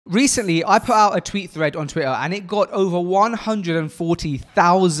Recently, I put out a tweet thread on Twitter and it got over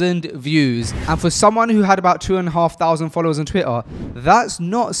 140,000 views. And for someone who had about 2,500 followers on Twitter, that's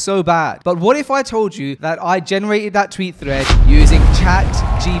not so bad. But what if I told you that I generated that tweet thread using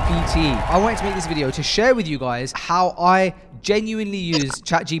ChatGPT? I wanted to make this video to share with you guys how I genuinely use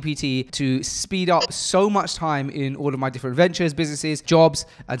ChatGPT to speed up so much time in all of my different ventures, businesses, jobs,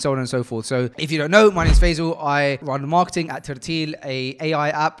 and so on and so forth. So if you don't know, my name is Faisal. I run marketing at Tertil, a AI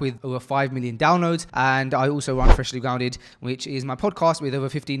app with over 5 million downloads. And I also run Freshly Grounded, which is my podcast with over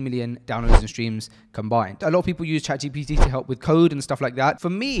 15 million downloads and streams combined. A lot of people use ChatGPT to help with code and stuff like that.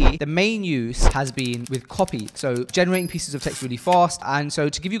 For me, the main use has been with copy. So generating pieces of text really fast. And so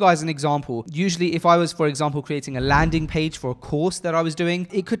to give you guys an example, usually if I was, for example, creating a landing page for a course that I was doing,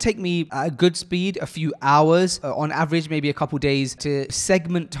 it could take me at a good speed, a few hours, on average, maybe a couple days to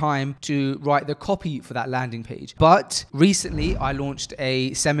segment time to write the copy for that landing page. But recently I launched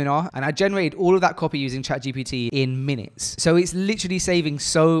a seminar and I generated all of that copy using ChatGPT in minutes. So it's literally saving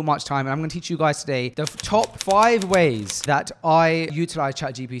so much time. And I'm going to teach you guys today the top 5 ways that I utilize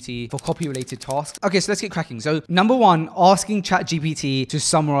ChatGPT for copy related tasks. Okay, so let's get cracking. So number 1, asking ChatGPT to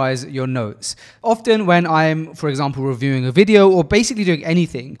summarize your notes. Often when I'm, for example, reviewing a video or basically doing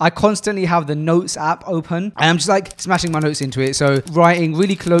anything, I constantly have the notes app open and I'm just like smashing my notes into it. So writing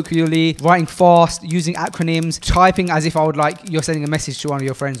really colloquially, writing fast, using acronyms, typing as if I would like you're sending a message to one of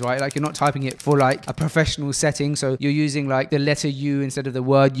your friends, right? Like you're not typing it for like a professional setting. So you're using like the letter U instead of the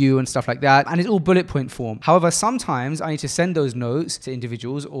word U and stuff like that. And it's all bullet point form. However, sometimes I need to send those notes to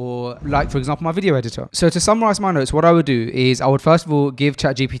individuals or like, for example, my video editor. So to summarize my notes, what I would do is I would first of all give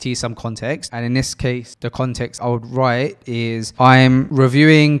ChatGPT some context. And in this case, the context I would write is I'm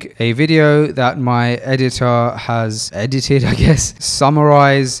reviewing a video that my editor has edited, I guess.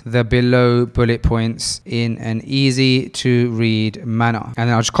 Summarize the below bullet points in an easy to read manner. And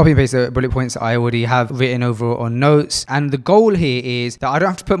then I'll just copy and paste the bullet points that I already have written over on notes. And the goal here is that I don't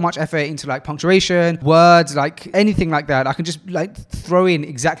have to put much effort into like punctuation, words, like anything like that. I can just like throw in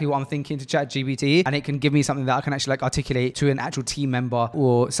exactly what I'm thinking to ChatGPT and it can give me something that I can actually like articulate to an actual team member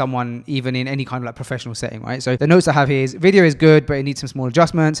or someone even in any kind of like professional setting, right? So the notes I have here is video is good, but it needs some small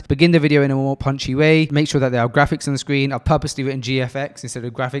adjustments. Begin the video in a more punchy way. Make sure that there are graphics on the screen. I've purposely written GFX instead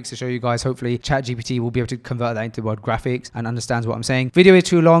of graphics to show you guys. Hopefully ChatGPT will be able to convert that into the word graphics and understands what I'm saying. Video is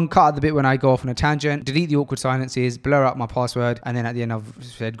too long. Cut out the bit when I go off on a tangent. Delete the awkward silences. Blur out my password. And then at the end I've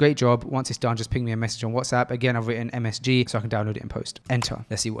said, great job. Once it's done, just ping me a message on WhatsApp. Again, I've written MSG so I can download it and post. Enter.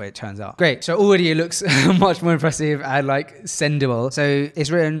 Let's see what it turns out. Great. So already it looks much more impressive and like sendable. So it's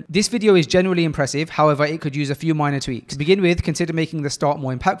written, this video is generally impressive. However, it could use a few minor tweaks. To begin with, consider making the start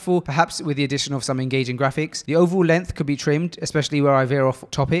more impactful, perhaps with the addition of some engaging graphics. The overall length could be trimmed, especially where I veer off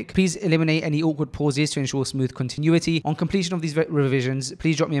topic. Please eliminate any awkward pauses to ensure smooth continuity. On completion of these revisions,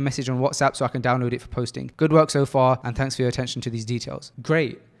 please drop me a message on WhatsApp so I can download it for posting. Good work so far, and thanks for your attention to these details.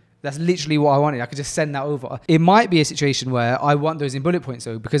 Great. That's literally what I wanted. I could just send that over. It might be a situation where I want those in bullet points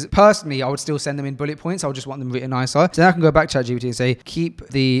though, because personally, I would still send them in bullet points. I would just want them written nicer. So then I can go back to ChatGPT and say, keep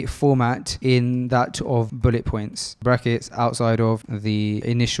the format in that of bullet points, brackets outside of the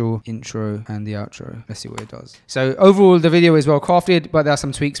initial intro and the outro. Let's see what it does. So overall, the video is well crafted, but there are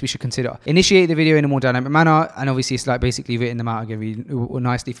some tweaks we should consider. Initiate the video in a more dynamic manner. And obviously it's like basically written them out again really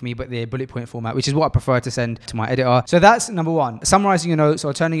nicely for me, but the bullet point format, which is what I prefer to send to my editor. So that's number 1, summarizing your notes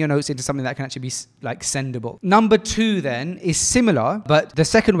or turning your notes into something that can actually be like sendable. Number 2 then is similar, but the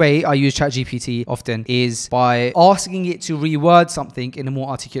second way I use ChatGPT often is by asking it to reword something in a more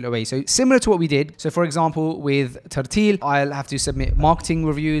articulate way. So similar to what we did. So for example, with Tertil, I'll have to submit marketing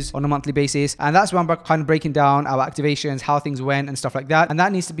reviews on a monthly basis. And that's where I'm kind of breaking down our activations, how things went and stuff like that. And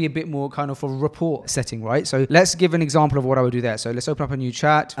that needs to be a bit more kind of a report setting, right? So let's give an example of what I would do there. So let's open up a new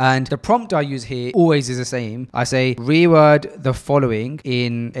chat. And the prompt I use here always is the same. I say, reword the following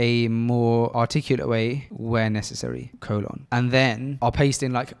in a more articulate way where necessary, colon. And then I'll paste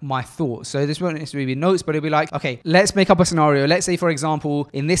in like my thoughts. So this won't necessarily be notes, but it'll be like, okay, let's make up a scenario. Let's say, for example,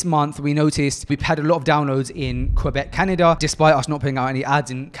 in this month, we noticed we've had a lot of downloads in Quebec, Canada, despite us not putting out any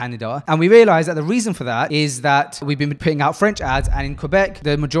ads in Canada. And we realized that the reason for that is that we've been putting out French ads, and in Quebec,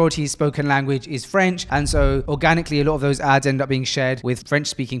 the majority spoken language is French. And so organically, a lot of those ads end up being shared with French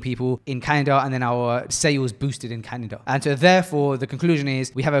speaking people in Canada, and then our sales boosted in Canada. And so therefore, the conclusion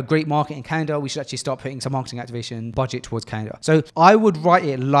is we have have a great market in Canada. We should actually start putting some marketing activation budget towards Canada. So I would write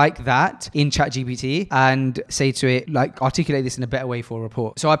it like that in ChatGPT and say to it, like, articulate this in a better way for a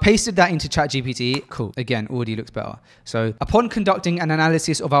report. So I pasted that into ChatGPT. Cool. Again, already looks better. So upon conducting an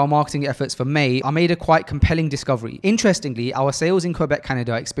analysis of our marketing efforts for May, I made a quite compelling discovery. Interestingly, our sales in Quebec,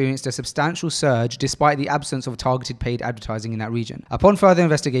 Canada experienced a substantial surge despite the absence of targeted paid advertising in that region. Upon further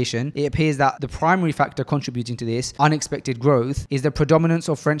investigation, it appears that the primary factor contributing to this unexpected growth is the predominance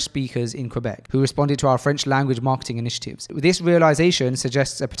of French speakers in Quebec who responded to our French language marketing initiatives. This realization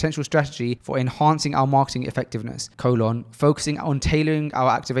suggests a potential strategy for enhancing our marketing effectiveness, focusing on tailoring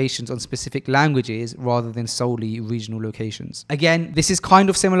our activations on specific languages rather than solely regional locations. Again, this is kind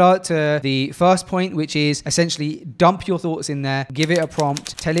of similar to the first point, which is essentially dump your thoughts in there, give it a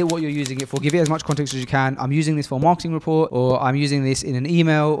prompt, tell it what you're using it for, give it as much context as you can. I'm using this for a marketing report, or I'm using this in an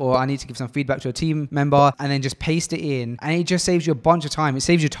email, or I need to give some feedback to a team member, and then just paste it in. And it just saves you a bunch of time. It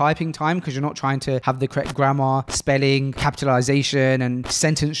saves you typing time because you're not trying to have the correct grammar, spelling, capitalization, and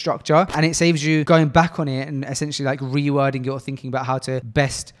sentence structure. And it saves you going back on it and essentially like rewording it or thinking about how to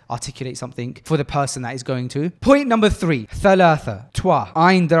best articulate something for the person that is going to. Point number 3. ثلاثة. Toi.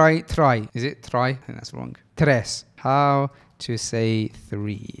 Ein, drei, drei. Is it drei? I think that's wrong. Tres. How to say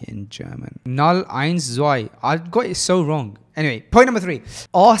 3 in German. Null, eins, zwei. I got it so wrong. Anyway, point number 3.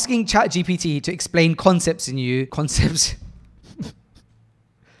 Asking ChatGPT to explain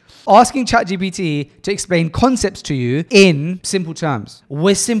Asking ChatGPT to explain concepts to you in simple terms.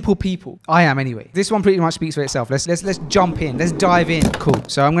 We're simple people. I am anyway. This one pretty much speaks for itself. Let's jump in. Let's dive in. Cool.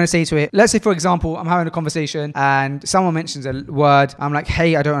 So I'm going to say to it, let's say for example, I'm having a conversation and someone mentions a word. I'm like,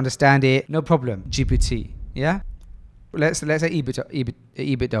 hey, I don't understand it. No problem. GPT. Yeah? Let's say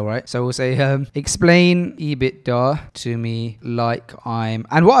EBITDA, right? So we'll say, explain EBITDA to me like I'm...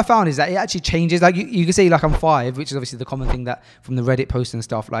 And what I found is that it actually changes. Like you can say like I'm 5, which is obviously the common thing that from the Reddit posts and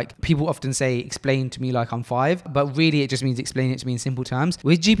stuff. Like people often say, explain to me like I'm 5. But really it just means explain it to me in simple terms.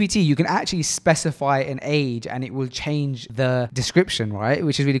 With GPT, you can actually specify an age and it will change the description, right?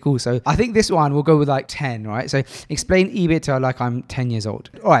 Which is really cool. So I think this one will go with like 10, right? So explain EBITDA like I'm 10 years old.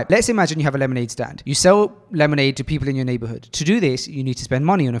 All right, let's imagine you have a lemonade stand. You sell lemonade to people in your neighborhood. To do this, you need to spend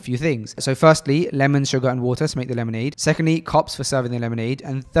money on a few things. So firstly, lemon, sugar and water to make the lemonade. Secondly, cups for serving the lemonade.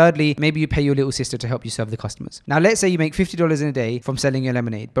 And thirdly, maybe you pay your little sister to help you serve the customers. Now let's say you make $50 in a day from selling your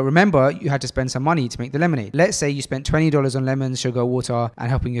lemonade, but remember you had to spend some money to make the lemonade. Let's say you spent $20 on lemon, sugar, water, and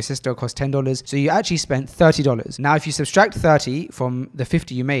helping your sister cost $10. So you actually spent $30. Now if you subtract 30 from the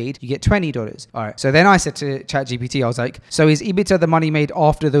 50 you made, you get $20. All right. So then I said to ChatGPT, I was like, so is EBITDA the money made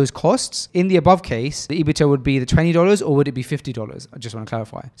after those costs? In the above case, the EBITDA would be the $20 or would it be $50? I just want to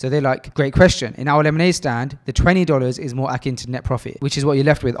clarify. So they're like, great question. In our lemonade stand, the $20 is more akin to net profit, which is what you're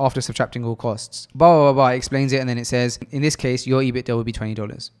left with after subtracting all costs. Blah, blah, blah, explains it. And then it says, in this case, your EBITDA would be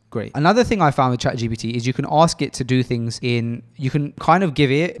 $20. Great. Another thing I found with ChatGPT is you can ask it to do things you can kind of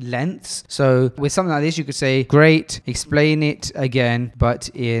give it lengths. So with something like this, you could say, great, explain it again, but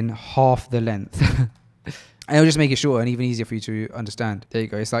in half the length. And it'll just make it shorter and even easier for you to understand. There you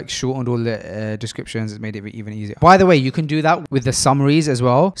go. It's like shortened all the descriptions. It's made it even easier. By the way, you can do that with the summaries as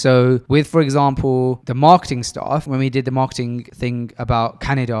well. So with, for example, the marketing stuff, when we did the marketing thing about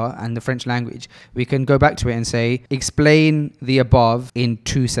Canada and the French language, we can go back to it and say, explain the above in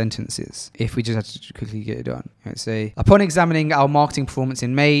 2 sentences. If we just had to quickly get it done. Let's say, upon examining our marketing performance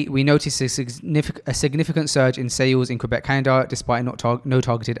in May, we noticed a significant surge in sales in Quebec, Canada, despite no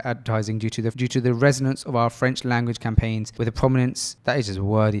targeted advertising due to the resonance of our French language campaigns with a prominence that is just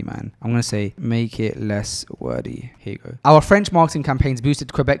wordy, man. I'm going to say make it less wordy. Here you go. Our French marketing campaigns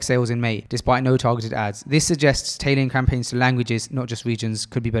boosted Quebec sales in May despite no targeted ads. This suggests tailoring campaigns to languages, not just regions,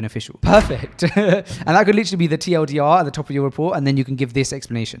 could be beneficial. Perfect. And that could literally be the TLDR at the top of your report, and then you can give this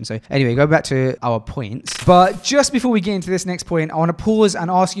explanation. So anyway, go back to our points. But just before we get into this next point, I want to pause and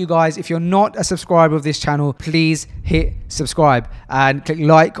ask you guys, if you're not a subscriber of this channel, please hit subscribe and click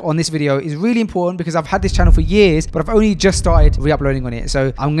like on this video. It's really important because I've had this channel for years, but I've only just started re-uploading on it.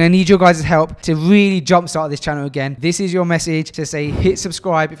 So I'm going to need your guys' help to really jumpstart this channel again. This is your message to say hit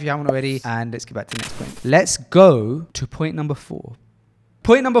subscribe if you haven't already. And let's get back to the next point. Let's go to point number 4.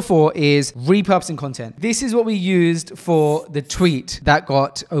 Point number 4 is repurposing content. This is what we used for the tweet that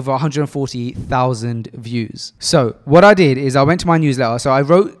got over 140,000 views. So what I did is I went to my newsletter. So I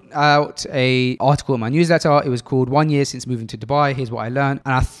wrote out a article in my newsletter. It was called 1 year since moving to Dubai. Here's what I learned.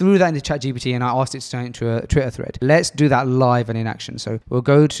 And I threw that into ChatGPT and I asked it to turn it into a Twitter thread. Let's do that live and in action. So we'll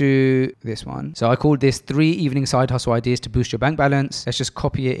go to this one. So I called this 3 evening side hustle ideas to boost your bank balance. Let's just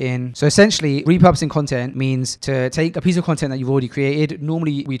copy it in. So essentially, repurposing content means to take a piece of content that you've already created.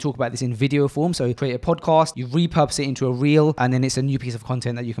 Normally, we talk about this in video form. So create a podcast, you repurpose it into a reel, and then it's a new piece of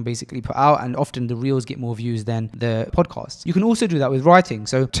content that you can basically put out. And often the reels get more views than the podcasts. You can also do that with writing.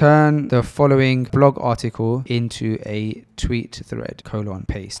 So turn the following blog article into a tweet thread,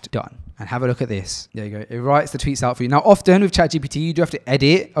 paste, done. And have a look at this. There you go. It writes the tweets out for you. Now, often with ChatGPT, you do have to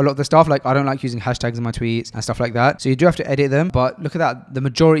edit a lot of the stuff. Like, I don't like using hashtags in my tweets and stuff like that. So you do have to edit them. But look at that. The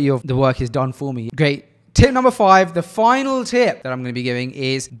majority of the work is done for me. Great. Tip number 5, the final tip that I'm going to be giving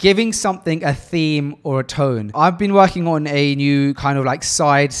is giving something a theme or a tone. I've been working on a new kind of like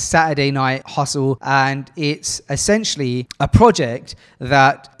side Saturday night hustle, and it's essentially a project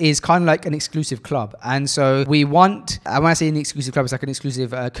that is kind of like an exclusive club. And so we want, when I say an exclusive club, it's like an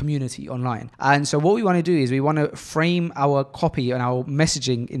exclusive community online. And so what we want to do is we want to frame our copy and our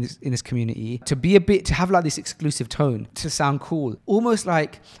messaging in this community to be to have like this exclusive tone, to sound cool, almost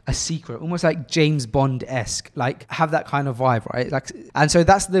like a secret, almost like James Bond-esque, like have that kind of vibe, right? Like, and so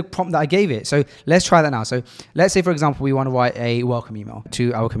that's the prompt that I gave it. So let's try that now. So let's say, for example, we want to write a welcome email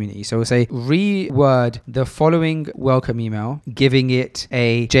to our community. So we'll say reword the following welcome email, giving it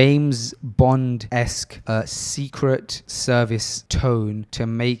a James Bond-esque secret service tone to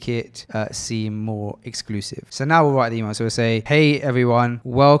make it seem more exclusive. So now we'll write the email. So we'll say, hey everyone,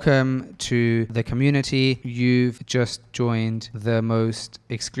 welcome to the community. You've just joined the most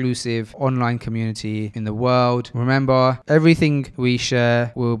exclusive online community in the world. Remember, everything we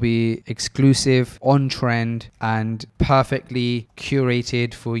share will be exclusive, on trend, and perfectly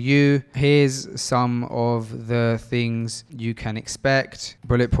curated for you. Here's some of the things you can expect.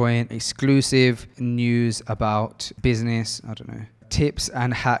 Bullet point: exclusive news about business. I don't know. Tips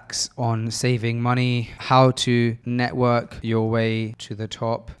and hacks on saving money, how to network your way to the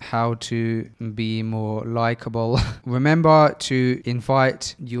top, how to be more likable. Remember to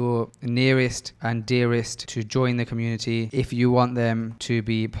invite your nearest and dearest to join the community if you want them to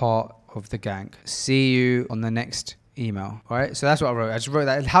be part of the gang. See you on the next email. All right, so that's what I wrote. I just wrote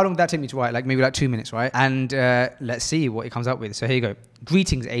that. How long did that take me to write? Like maybe like 2 minutes, right? And let's see what it comes up with. So here you go.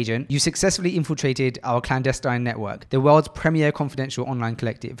 Greetings, agent. You successfully infiltrated our clandestine network, the world's premier confidential online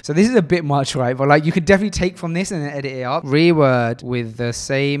collective. So this is a bit much, right? But like you could definitely take from this and then edit it up. Reword with the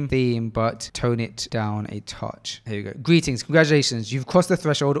same theme, but tone it down a touch. Here you go. Greetings. Congratulations. You've crossed the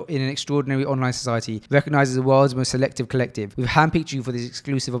threshold in an extraordinary online society, recognized as the world's most selective collective. We've handpicked you for this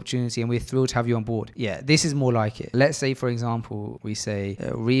exclusive opportunity and we're thrilled to have you on board. Yeah, this is more like it. Let's say, for example, we say,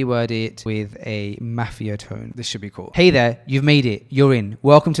 reword it with a mafia tone. This should be cool. Hey there, you've made it. You're in.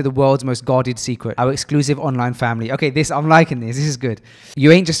 Welcome to the world's most guarded secret, our exclusive online family. Okay, I'm liking this. This is good.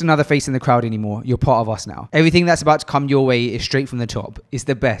 You ain't just another face in the crowd anymore. You're part of us now. Everything that's about to come your way is straight from the top. It's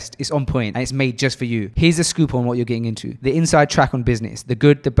the best. It's on point, and it's made just for you. Here's the scoop on what you're getting into. The inside track on business. The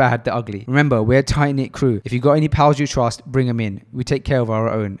good, the bad, the ugly. Remember, we're a tight-knit crew. If you've got any pals you trust, bring them in. We take care of our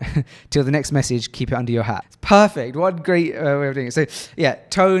own. Till the next message, keep it under your hat. It's perfect. What great way of doing it. So yeah,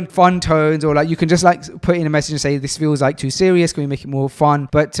 tone, fun tones, or like you can just like put in a message and say, this feels like too serious. Can we make it more fun?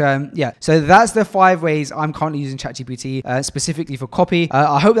 But yeah, so that's the 5 ways I'm currently using ChatGPT specifically for copy.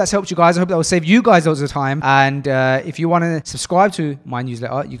 I hope that's helped you guys. I hope that will save you guys lots of time. And if you want to subscribe to my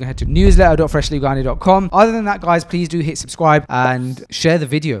newsletter, you can head to newsletter.freshlygrounded.com. Other than that, guys, please do hit subscribe and share the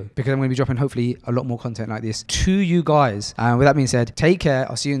video, because I'm going to be dropping hopefully a lot more content like this to you guys. And with that being said, take care.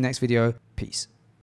 I'll see you in the next video. Peace.